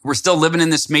 we're still living in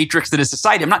this matrix that is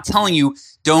society. I'm not telling you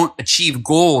don't achieve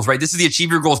goals, right? This is the Achieve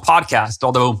Your Goals podcast,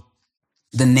 although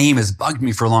the name has bugged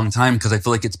me for a long time because I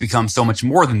feel like it's become so much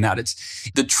more than that.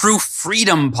 It's the True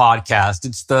Freedom podcast.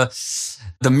 It's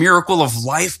the Miracle of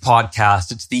Life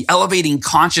podcast. It's the Elevating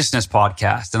Consciousness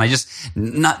podcast.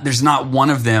 And there's not one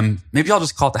of them. Maybe I'll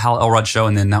just call it the Hal Elrod Show.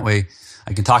 And then that way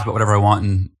I can talk about whatever I want.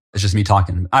 And it's just me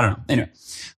talking. I don't know. Anyway,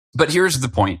 but here's the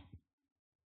point.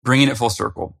 Bringing it full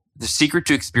circle. The secret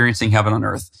to experiencing heaven on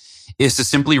earth is to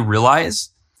simply realize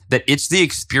that it's the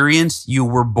experience you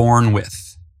were born with.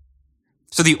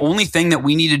 So the only thing that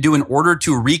we need to do in order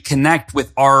to reconnect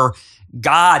with our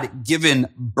God-given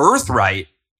birthright,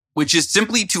 which is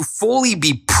simply to fully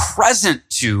be present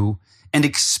to and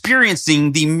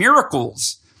experiencing the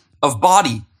miracles of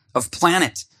body, of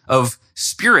planet, of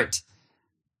spirit.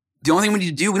 The only thing we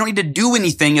need to do, we don't need to do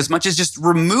anything as much as just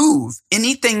remove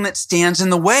anything that stands in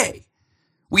the way.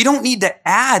 We don't need to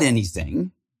add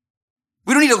anything.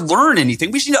 We don't need to learn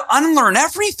anything. We just need to unlearn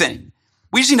everything.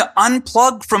 We just need to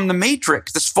unplug from the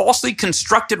matrix, this falsely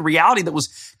constructed reality that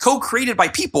was co-created by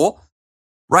people,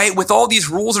 right? With all these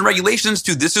rules and regulations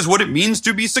to this is what it means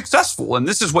to be successful. And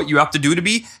this is what you have to do to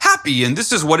be happy. And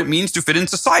this is what it means to fit in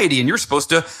society. And you're supposed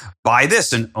to buy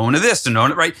this and own this and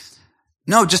own it, right?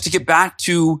 No, just to get back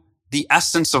to the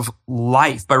essence of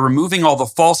life by removing all the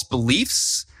false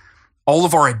beliefs, all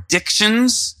of our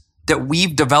addictions that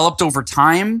we've developed over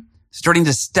time, starting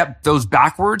to step those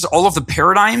backwards, all of the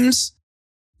paradigms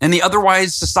and the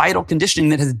otherwise societal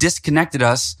conditioning that has disconnected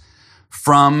us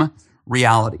from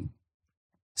reality.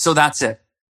 So that's it.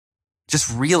 Just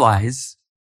realize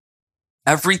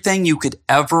everything you could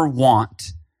ever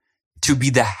want to be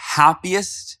the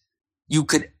happiest you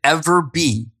could ever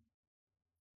be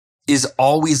is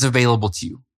always available to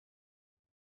you.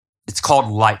 It's called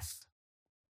life.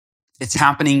 It's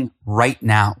happening right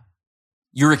now.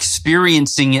 You're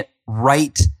experiencing it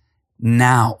right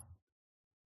now.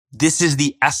 This is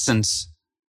the essence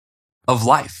of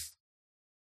life.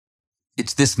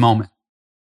 It's this moment.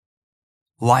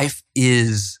 Life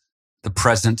is the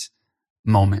present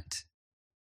moment.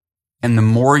 And the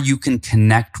more you can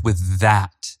connect with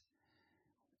that,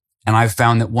 and I've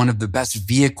found that one of the best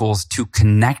vehicles to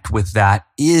connect with that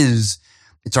is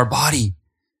it's our body.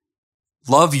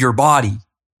 Love your body.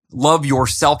 Love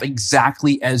yourself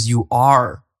exactly as you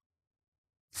are.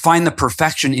 Find the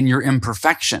perfection in your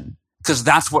imperfection, because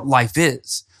that's what life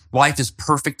is. Life is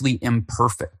perfectly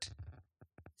imperfect.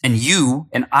 And you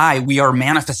and I, we are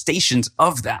manifestations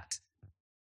of that.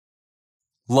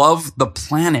 Love the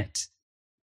planet.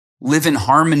 Live in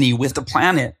harmony with the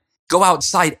planet. Go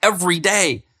outside every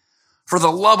day. For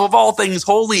the love of all things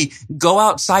holy, go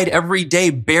outside every day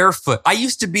barefoot. I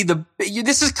used to be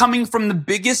this is coming from the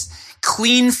biggest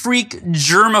clean freak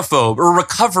germaphobe, or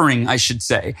recovering, I should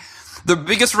say. The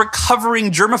biggest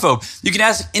recovering germaphobe. You can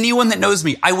ask anyone that knows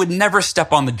me. I would never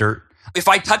step on the dirt. If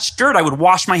I touched dirt, I would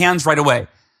wash my hands right away.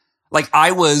 Like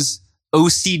I was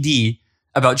OCD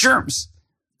about germs.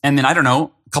 And then I don't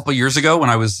know, a couple of years ago when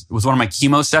it was one of my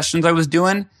chemo sessions I was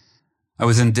doing, I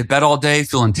was in bed all day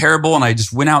feeling terrible. And I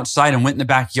just went outside and went in the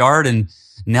backyard and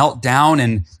knelt down.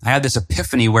 And I had this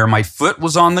epiphany where my foot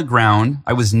was on the ground.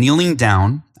 I was kneeling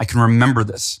down. I can remember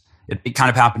this. It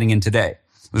kind of happening in today.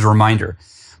 It was a reminder.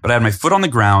 But I had my foot on the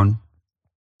ground.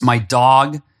 My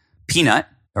dog, Peanut,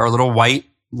 our little white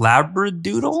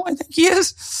Labradoodle, I think he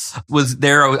is, was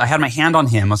there. I had my hand on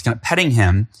him. I was kind of petting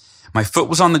him. My foot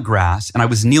was on the grass and I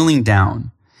was kneeling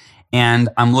down. And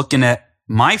I'm looking at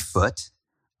my foot.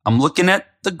 I'm looking at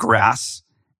the grass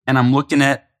and I'm looking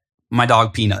at my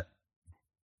dog Peanut.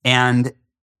 And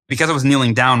because I was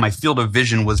kneeling down, my field of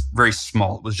vision was very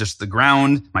small. It was just the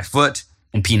ground, my foot,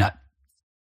 and Peanut.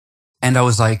 And I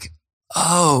was like,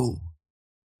 oh,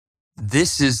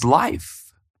 this is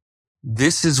life.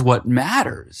 This is what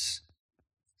matters.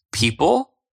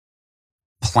 People,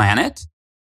 planet,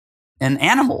 and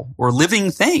animal or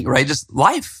living thing, right? Just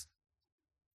life.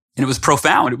 And it was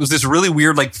profound. It was this really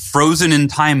weird, like frozen in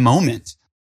time moment.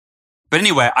 But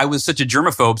anyway, I was such a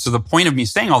germaphobe. So the point of me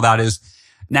saying all that is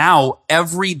now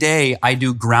every day I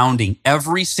do grounding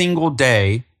every single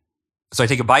day. So I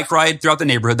take a bike ride throughout the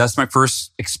neighborhood. That's my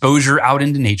first exposure out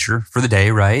into nature for the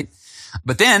day, right?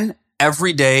 But then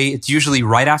every day, it's usually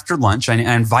right after lunch. I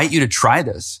invite you to try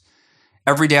this.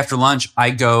 Every day after lunch,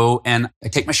 I go and I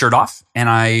take my shirt off and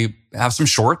I have some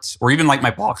shorts or even like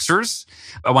my boxers.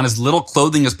 I want as little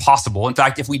clothing as possible. In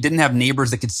fact, if we didn't have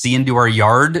neighbors that could see into our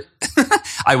yard,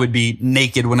 I would be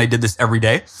naked when I did this every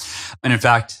day. And in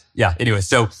fact, yeah, anyway,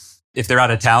 so if they're out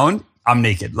of town, I'm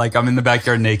naked. Like I'm in the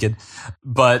backyard naked.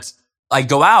 But I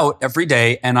go out every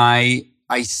day and I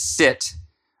sit.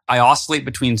 I oscillate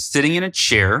between sitting in a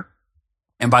chair.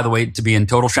 And by the way, to be in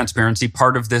total transparency,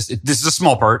 part of this is a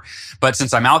small part, but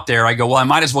since I'm out there, I go, well, I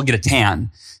might as well get a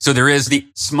tan. So there is the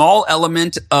small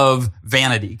element of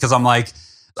vanity because I'm like,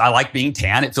 I like being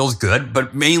tan. It feels good,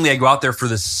 but mainly I go out there for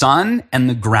the sun and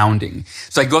the grounding.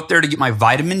 So I go up there to get my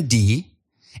vitamin D.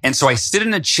 And so I sit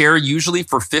in a chair usually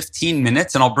for 15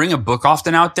 minutes and I'll bring a book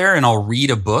often out there and I'll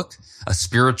read a book, a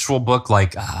spiritual book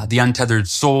like The Untethered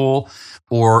Soul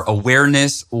or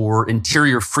Awareness or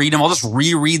Interior Freedom. I'll just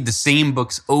reread the same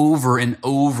books over and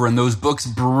over. And those books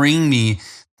bring me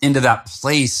into that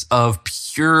place of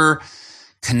pure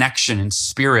connection and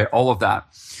spirit, all of that.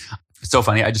 It's so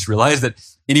funny. I just realized that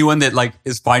anyone that like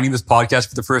is finding this podcast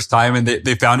for the first time and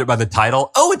they found it by the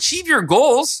title, oh, achieve your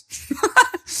goals.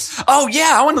 Oh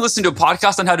yeah, I want to listen to a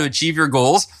podcast on how to achieve your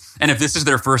goals. And if this is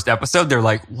their first episode, they're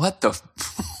like, what the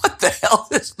hell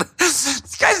is this?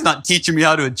 This guy's not teaching me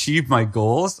how to achieve my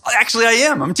goals. Actually, I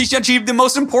am. I'm teaching you how to achieve the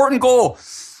most important goal.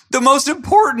 The most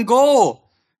important goal.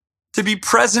 To be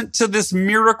present to this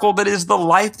miracle that is the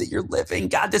life that you're living.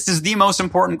 God, this is the most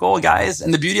important goal, guys.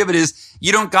 And the beauty of it is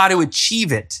you don't got to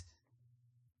achieve it.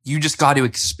 You just got to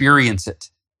experience it.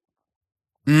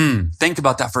 Think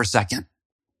about that for a second.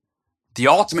 The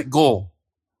ultimate goal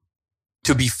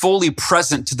to be fully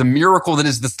present to the miracle that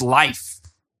is this life.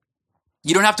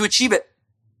 You don't have to achieve it.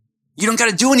 You don't got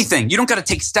to do anything. You don't got to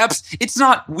take steps. It's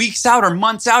not weeks out or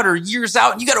months out or years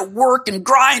out. You got to work and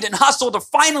grind and hustle to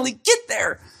finally get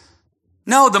there.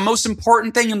 No, the most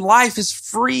important thing in life is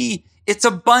free. It's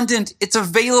abundant. It's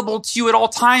available to you at all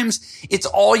times. It's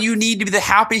all you need to be the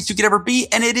happiest you could ever be.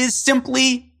 And it is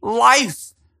simply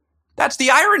life. That's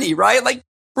the irony, right? Like,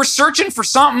 we're searching for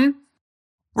something.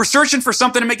 We're searching for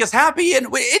something to make us happy. And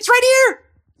it's right here.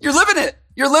 You're living it.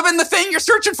 You're living the thing you're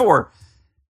searching for.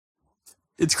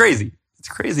 It's crazy. It's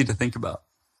crazy to think about.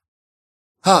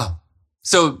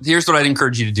 So here's what I'd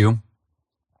encourage you to do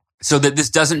so that this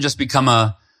doesn't just become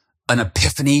an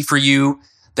epiphany for you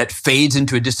that fades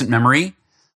into a distant memory.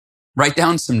 Write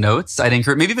down some notes. I'd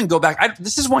encourage, maybe even go back.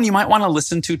 This is one you might want to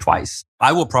listen to twice.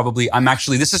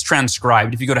 This is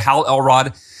transcribed. If you go to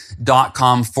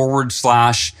halelrod.com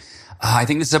 / I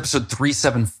think this is episode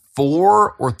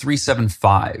 374 or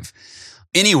 375.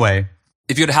 Anyway,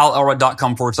 if you go to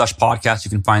halelrod.com / podcast, you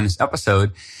can find this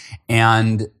episode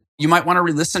and you might want to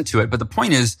re-listen to it. But the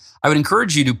point is, I would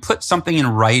encourage you to put something in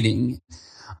writing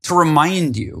to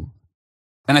remind you.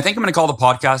 And I think I'm going to call the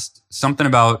podcast something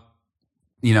about,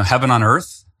 heaven on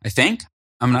earth, I think.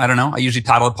 I don't know. I usually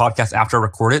title a podcast after I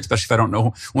record it, especially if I don't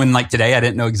know when, like today, I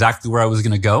didn't know exactly where I was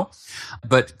going to go.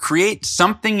 But create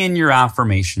something in your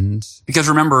affirmations. Because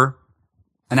remember,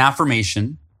 an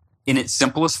affirmation in its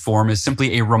simplest form is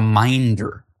simply a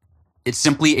reminder. It's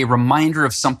simply a reminder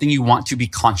of something you want to be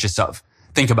conscious of.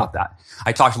 Think about that.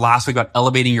 I talked last week about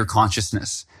elevating your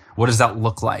consciousness. What does that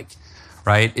look like,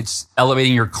 right? It's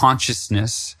elevating your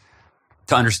consciousness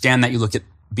to understand that you look at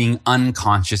being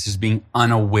unconscious as being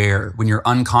unaware. When you're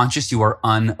unconscious, you are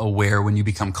unaware. When you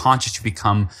become conscious, you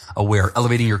become aware.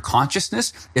 Elevating your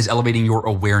consciousness is elevating your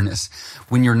awareness.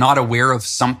 When you're not aware of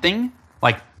something,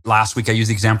 like last week I used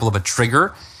the example of a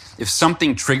trigger. If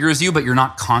something triggers you, but you're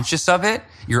not conscious of it,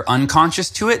 you're unconscious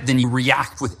to it, then you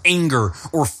react with anger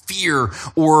or fear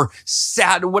or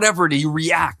sad, whatever it is, you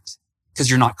react because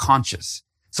you're not conscious.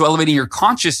 So elevating your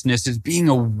consciousness is being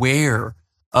aware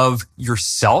of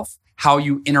yourself, how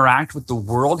you interact with the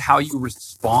world, how you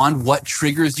respond, what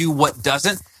triggers you, what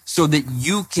doesn't, so that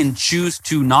you can choose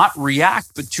to not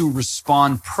react, but to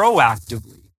respond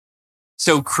proactively.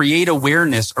 So create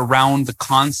awareness around the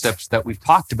concepts that we've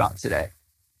talked about today.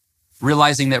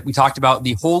 Realizing that we talked about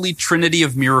the Holy Trinity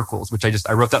of miracles, which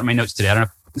I wrote that in my notes today. I don't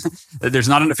know. There's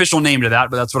not an official name to that,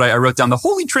 but that's what I wrote down. The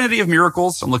Holy Trinity of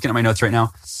miracles. I'm looking at my notes right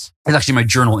now. It's actually my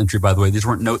journal entry, by the way. These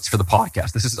weren't notes for the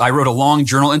podcast. I wrote a long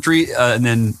journal entry, and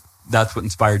then that's what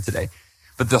inspired today.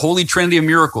 But the Holy Trinity of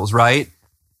miracles, right?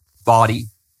 Body,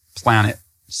 planet,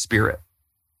 spirit.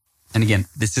 And again,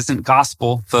 this isn't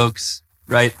gospel, folks,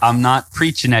 right? I'm not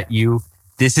preaching at you.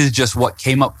 This is just what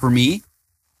came up for me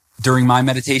during my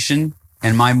meditation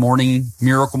and my morning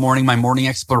miracle morning, my morning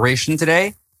exploration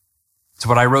today. It's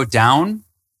what I wrote down,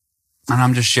 and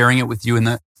I'm just sharing it with you in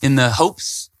the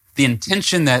hopes, the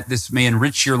intention that this may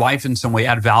enrich your life in some way,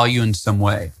 add value in some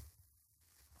way.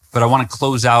 But I want to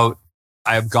close out.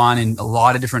 I have gone in a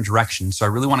lot of different directions. So I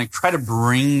really want to try to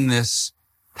bring this,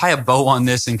 tie a bow on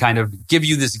this and kind of give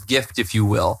you this gift, if you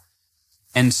will.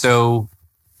 And so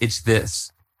it's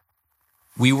this.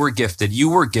 You were gifted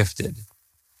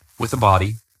with a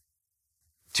body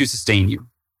to sustain you.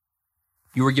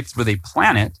 You were gifted with a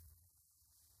planet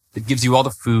that gives you all the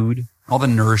food, all the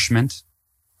nourishment,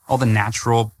 all the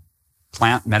natural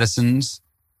plant medicines,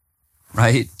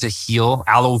 right? To heal,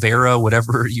 aloe vera,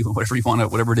 whatever you want to,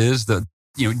 whatever it is,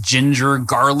 ginger,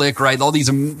 garlic, right? All these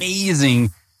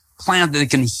amazing plants that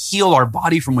can heal our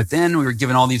body from within. We were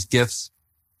given all these gifts,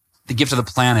 the gift of the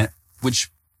planet,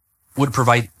 which would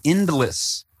provide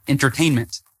endless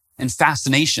entertainment and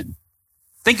fascination.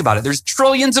 Think about it. There's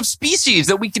trillions of species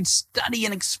that we could study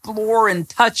and explore and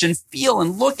touch and feel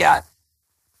and look at.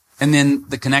 And then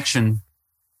the connection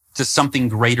to something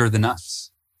greater than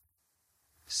us.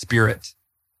 Spirit,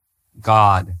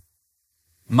 God,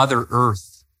 Mother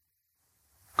Earth.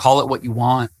 Call it what you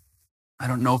want. I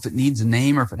don't know if it needs a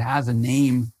name or if it has a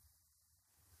name.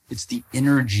 It's the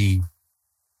energy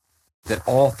that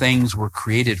all things were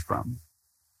created from.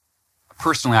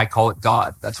 Personally, I call it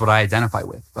God. That's what I identify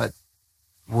with. But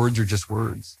words are just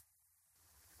words.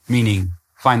 Meaning,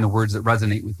 find the words that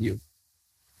resonate with you.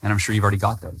 And I'm sure you've already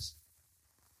got those.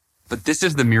 But this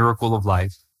is the miracle of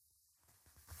life.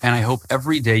 And I hope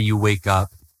every day you wake up,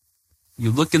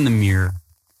 you look in the mirror,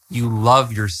 you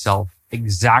love yourself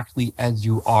exactly as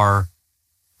you are,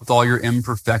 with all your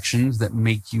imperfections that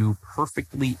make you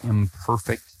perfectly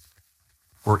imperfect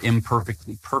or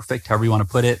imperfectly perfect, however you want to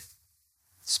put it.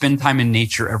 Spend time in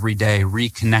nature every day,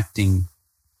 reconnecting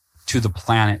to the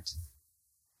planet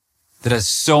that has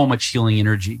so much healing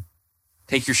energy.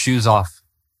 Take your shoes off,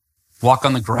 walk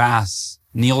on the grass,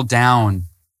 kneel down,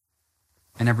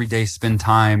 and every day spend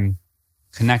time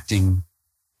connecting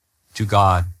to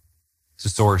God, to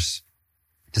Source,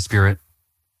 to Spirit.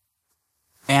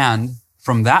 And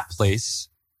from that place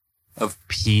of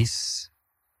peace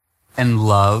and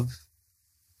love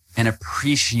and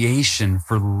appreciation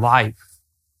for life,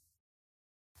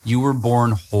 you were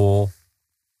born whole.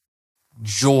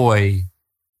 Joy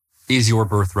is your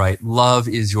birthright. Love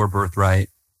is your birthright.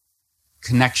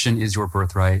 Connection is your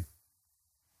birthright.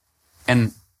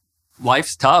 And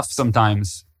life's tough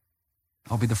sometimes.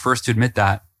 I'll be the first to admit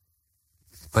that.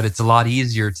 But it's a lot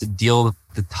easier to deal with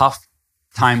the tough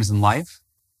times in life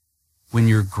when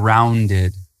you're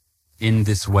grounded in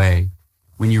this way,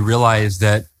 when you realize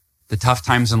that the tough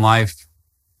times in life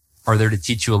are there to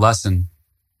teach you a lesson,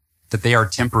 that they are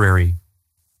temporary,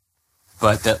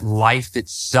 but that life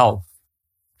itself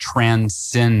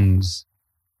transcends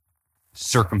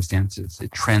circumstances.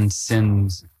 It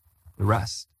transcends the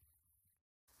rest.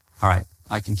 All right.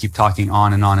 I can keep talking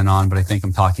on and on and on, but I think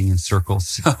I'm talking in circles.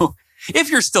 So if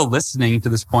you're still listening to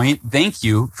this point, thank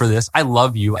you for this. I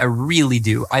love you. I really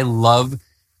do. I love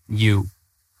you.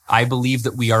 I believe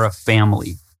that we are a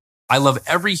family. I love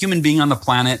every human being on the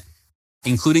planet,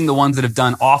 including the ones that have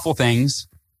done awful things,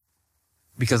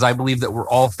 because I believe that we're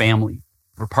all family.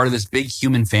 We're part of this big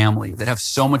human family that have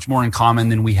so much more in common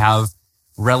than we have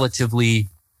relatively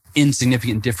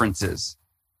insignificant differences.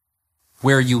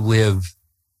 Where you live,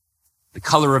 the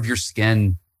color of your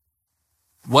skin,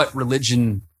 what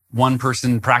religion one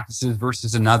person practices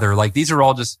versus another. Like, these are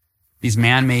all just these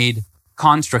man-made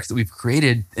constructs that we've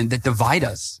created and that divide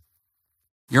us.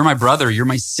 You're my brother, you're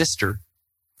my sister,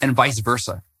 and vice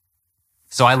versa.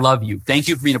 So I love you. Thank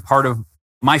you for being a part of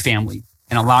my family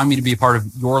and allowing me to be a part of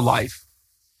your life.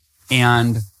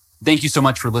 And thank you so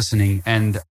much for listening.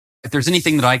 And if there's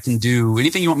anything that I can do,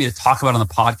 anything you want me to talk about on the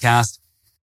podcast,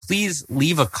 please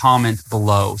leave a comment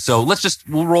below. So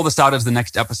we'll roll this out as the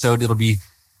next episode. It'll be,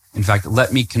 in fact,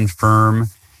 let me confirm.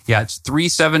 Yeah, it's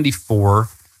 374.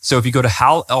 So if you go to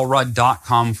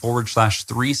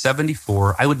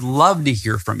halelrod.com/374, I would love to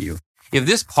hear from you. If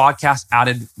this podcast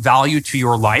added value to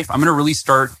your life, this is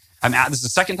the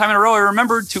second time in a row I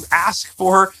remembered to ask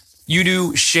for you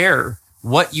to share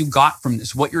what you got from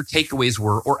this, what your takeaways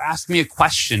were, or ask me a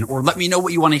question, or let me know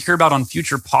what you want to hear about on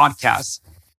future podcasts.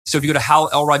 So if you go to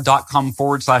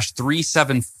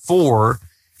halelrod.com/374,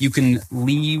 you can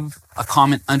leave a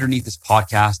comment underneath this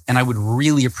podcast. And I would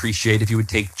really appreciate if you would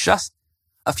take just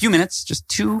a few minutes, just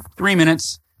 2-3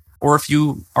 minutes, or if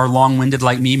you are long-winded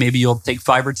like me, maybe you'll take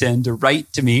 5 or 10 to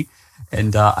write to me.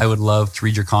 And I would love to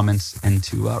read your comments and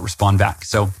to respond back.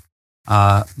 So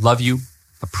love you,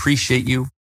 appreciate you,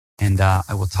 and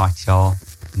I will talk to y'all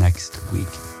next week.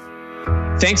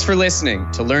 Thanks for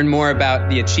listening. To learn more about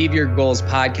the Achieve Your Goals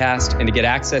podcast and to get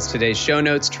access to today's show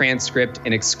notes, transcript,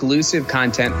 and exclusive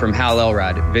content from Hal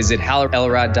Elrod, visit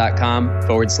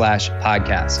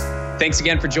halelrod.com/podcast. Thanks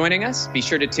again for joining us. Be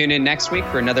sure to tune in next week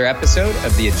for another episode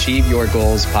of the Achieve Your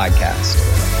Goals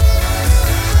podcast.